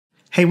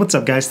Hey, what's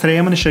up guys? Today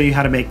I'm going to show you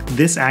how to make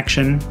this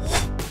action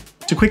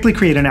to quickly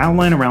create an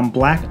outline around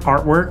black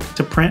artwork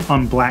to print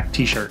on black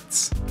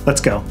t-shirts.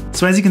 Let's go.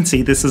 So as you can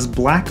see, this is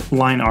black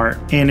line art,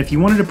 and if you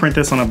wanted to print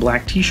this on a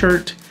black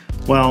t-shirt,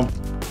 well,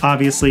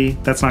 obviously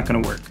that's not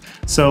going to work.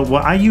 So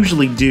what I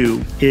usually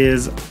do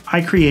is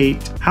I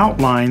create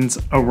outlines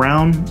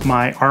around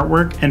my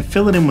artwork and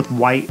fill it in with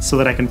white so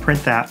that I can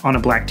print that on a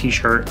black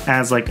t-shirt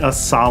as like a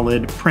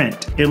solid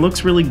print. It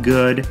looks really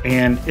good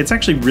and it's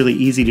actually really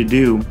easy to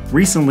do.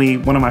 Recently,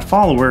 one of my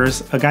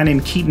followers, a guy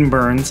named Keaton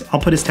Burns, I'll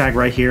put his tag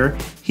right here,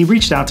 he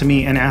reached out to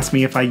me and asked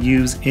me if I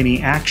use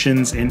any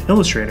actions in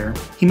Illustrator.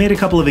 He made a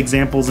couple of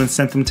examples and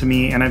sent them to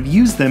me, and I've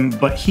used them,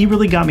 but he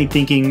really got me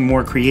thinking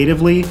more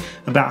creatively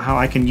about how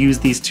I can use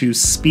these to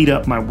speed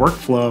up my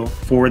workflow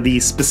for the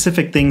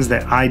specific things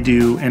that I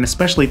do, and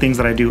especially things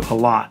that I do a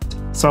lot.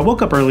 So I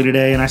woke up early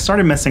today and I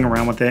started messing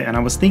around with it, and I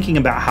was thinking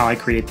about how I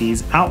create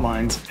these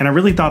outlines, and I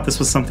really thought this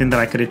was something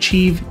that I could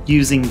achieve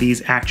using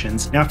these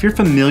actions. Now, if you're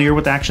familiar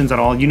with actions at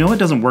all, you know it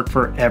doesn't work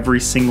for every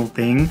single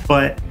thing,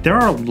 but there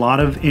are a lot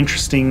of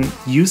interesting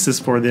uses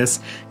for this,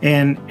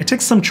 and it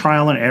takes some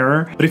trial and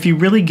error, but if you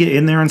really get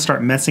in there and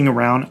start messing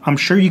around, I'm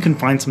sure you can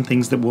find some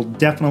things that will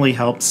definitely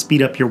help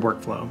speed up your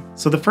workflow.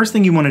 So the first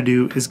thing you want to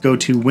do is go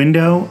to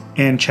Window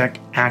and check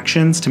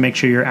Actions to make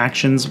sure your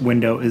Actions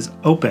window is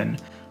open.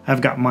 I've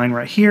got mine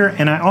right here,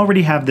 and I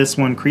already have this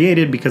one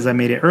created because I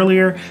made it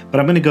earlier, but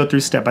I'm going to go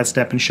through step by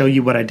step and show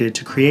you what I did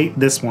to create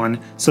this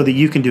one so that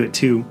you can do it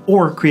too,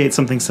 or create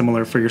something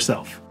similar for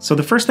yourself. So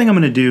the first thing I'm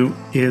going to do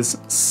is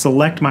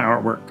select my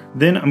artwork.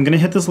 Then I'm going to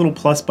hit this little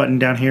plus button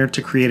down here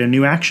to create a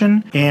new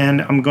action,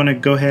 and I'm going to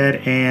go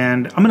ahead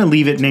and I'm going to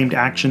leave it named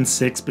Action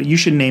 6, but you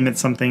should name it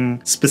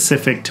something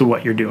specific to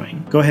what you're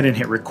doing. Go ahead and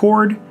hit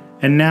record.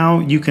 And now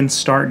you can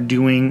start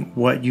doing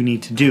what you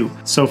need to do.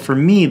 So for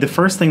me, the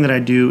first thing that I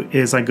do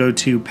is I go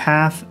to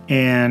path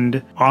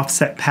and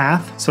offset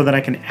path so that I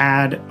can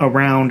add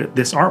around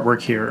this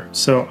artwork here.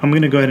 So I'm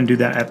gonna go ahead and do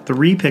that at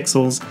 3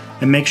 pixels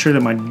and make sure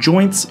that my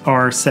joints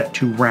are set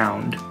to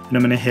round. And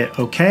I'm gonna hit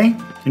OK,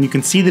 and you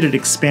can see that it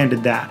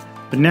expanded that.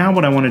 But now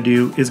what I want to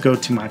do is go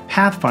to my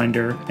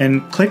Pathfinder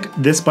and click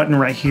this button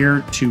right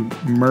here to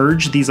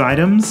merge these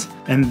items,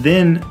 and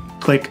then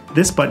click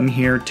this button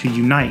here to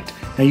unite.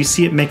 Now you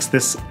see it makes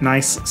this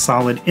nice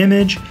solid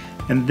image,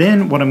 and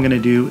then what I'm going to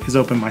do is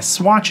open my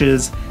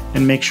swatches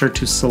and make sure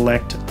to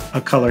select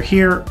a color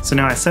here. So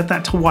now I set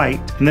that to white,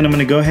 and then I'm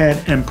going to go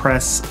ahead and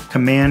press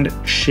Command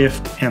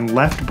Shift and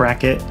left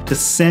bracket to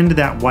send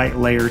that white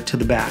layer to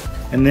the back.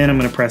 And then I'm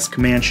going to press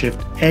Command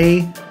Shift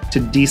A to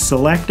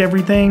deselect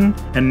everything,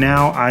 and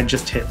now I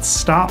just hit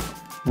stop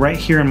right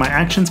here in my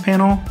actions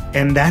panel,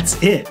 and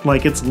that's it.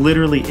 Like, it's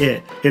literally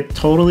it. It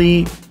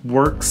totally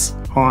works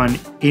on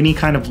any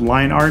kind of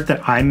line art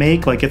that I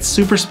make. Like, it's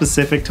super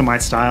specific to my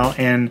style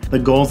and the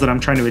goals that I'm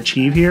trying to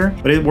achieve here,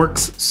 but it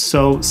works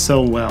so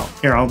well.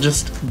 Here, I'll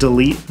just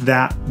delete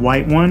that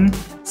white one,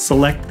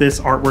 select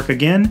this artwork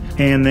again,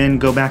 and then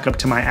go back up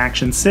to my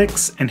Action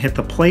 6 and hit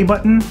the play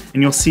button,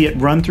 and you'll see it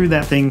run through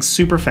that thing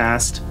super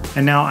fast.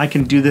 And now I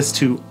can do this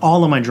to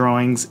all of my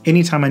drawings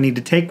anytime I need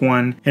to take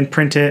one and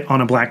print it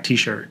on a black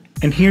t-shirt.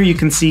 And here you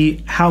can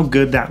see how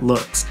good that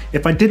looks.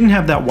 If I didn't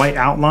have that white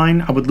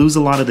outline, I would lose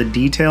a lot of the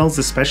details,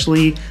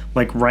 especially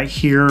like right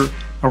here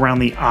around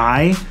the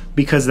eye,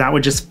 because that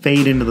would just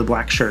fade into the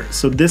black shirt.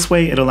 So this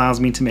way it allows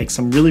me to make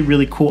some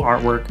really cool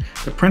artwork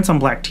that prints on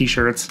black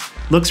t-shirts,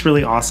 looks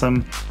really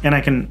awesome, and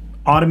I can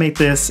automate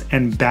this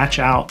and batch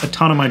out a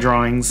ton of my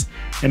drawings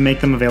and make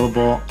them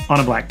available on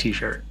a black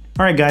t-shirt.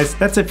 All right guys,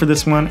 that's it for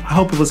this one. I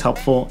hope it was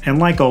helpful, and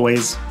like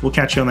always, we'll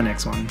catch you on the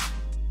next one.